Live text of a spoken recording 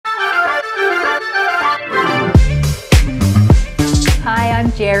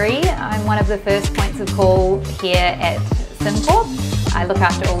Jerry. I'm one of the first points of call here at Symcorp. I look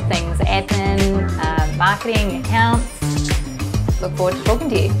after all things admin, marketing, accounts. Look forward to talking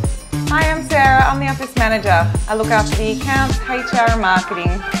to you. Hi, I'm Sarah. I'm the office manager. I look after the accounts, HR and marketing.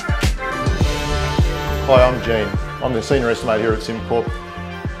 Hi, I'm Gene. I'm the senior estimator here at Symcorp.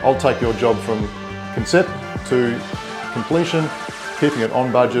 I'll take your job from concept to completion, keeping it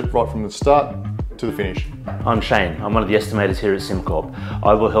on budget right from the start to the finish. I'm Shane. I'm one of the estimators here at Symcorp.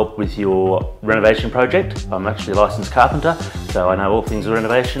 I will help with your renovation project. I'm actually a licensed carpenter, so I know all things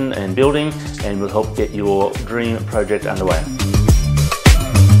renovation and building, and will help get your dream project underway.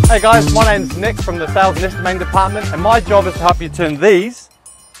 Hey guys, my name's Nick from the Sales and Estimating Department, and my job is to help you turn these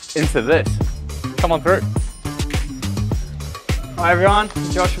into this. Come on through. Hi everyone,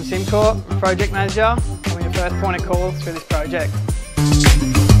 I'm Josh from Symcorp, Project Manager. I'm your first point of call through this project.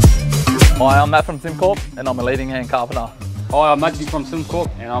 Hi, I'm Matt from Symcorp, and I'm a leading hand carpenter. Hi, I'm Matthew from Symcorp,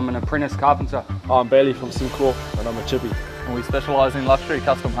 and I'm an apprentice carpenter. I'm Burleigh from Symcorp, and I'm a chippy. And we specialise in luxury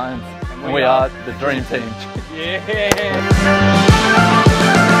custom homes. And we are the dream team. Yeah!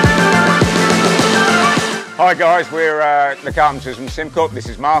 Hi guys, we're the carpenters from Symcorp. This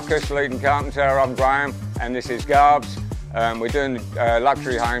is Marcus, leading carpenter. I'm Graham, and this is Garbs. We're doing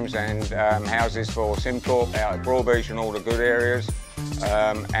luxury homes and houses for Symcorp out at Burleigh and all the good areas.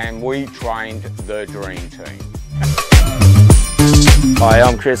 And we trained the dream team. Hi,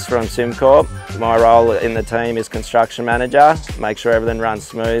 I'm Chris from Symcorp. My role in the team is construction manager. Make sure everything runs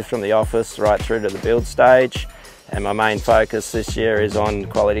smooth from the office right through to the build stage. And my main focus this year is on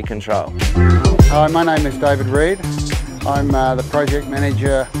quality control. Hi, my name is David Reid. I'm the project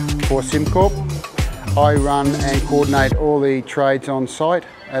manager for Symcorp. I run and coordinate all the trades on site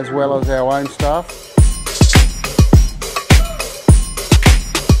as well as our own staff.